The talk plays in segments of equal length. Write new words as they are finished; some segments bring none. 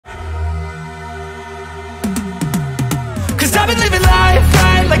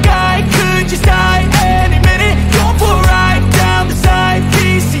like I could just die any minute. Going for a ride down the side,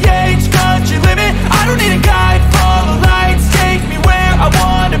 PCH, country limit. I don't need a guide, follow lights, take me where I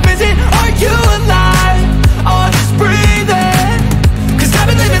wanna visit. Are you alive? Or just breathing? Cause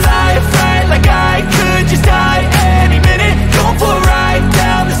I've been living life right like I could just die any minute. Going for a ride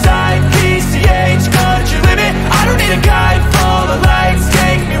down the side, PCH, country limit. I don't need a guide, follow lights,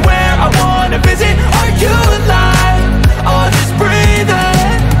 take me where I wanna visit. Are you alive? Or just breathing?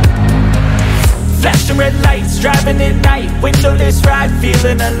 Flashing red lights, driving at night, windowless ride,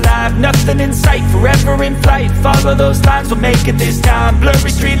 feeling alive. Nothing in sight, forever in flight. Follow those lines, we'll make it this time.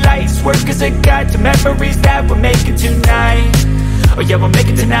 Blurry street lights, work as a guide to memories that we're making tonight. Oh yeah, we'll make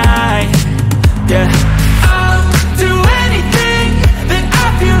it tonight. Yeah. I'll do anything that I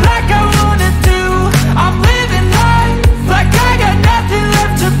feel like I wanna do. I'm living life like I got nothing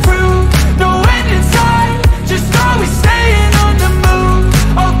left to prove. No end in sight, just always staying on the move.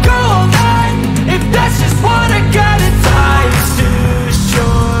 I'll go all night if that's just what I gotta do. Life's too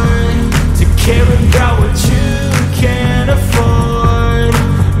short to care about what you can't afford.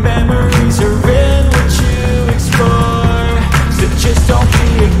 Memories are in what you explore, so just don't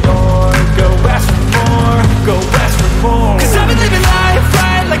be ignored. Go ask for more, go ask for more. Cause I've been living life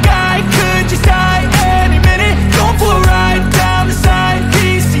right like I could just die any minute. Going for a ride down the side,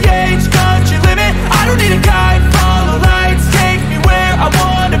 PCH, country limit. I don't need a guide, follow lights, take me where I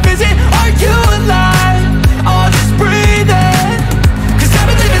wanna visit. Are you alive? Or just breathing? Cause I've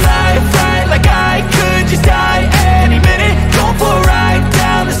been living life right like I could just die any minute. Going for a ride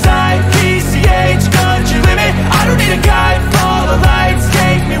down the side, PCH, country limit. I don't need a guide, follow lights,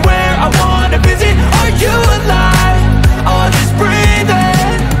 take me where I wanna visit. Are you alive? Or just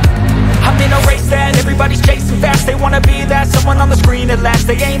breathing? I'm in a race that everybody's chasing fast. They wanna be that someone on the screen at last.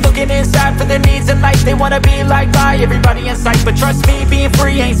 They ain't looking inside for their needs in life. They wanna be liked by everybody in sight. But trust me, being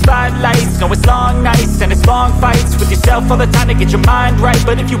free ain't spotlights. No, it's long nights and it's long fights with yourself all the time to get your mind right.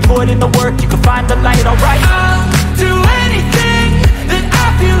 But if you put in the work, you can find the light, alright? I'll do anything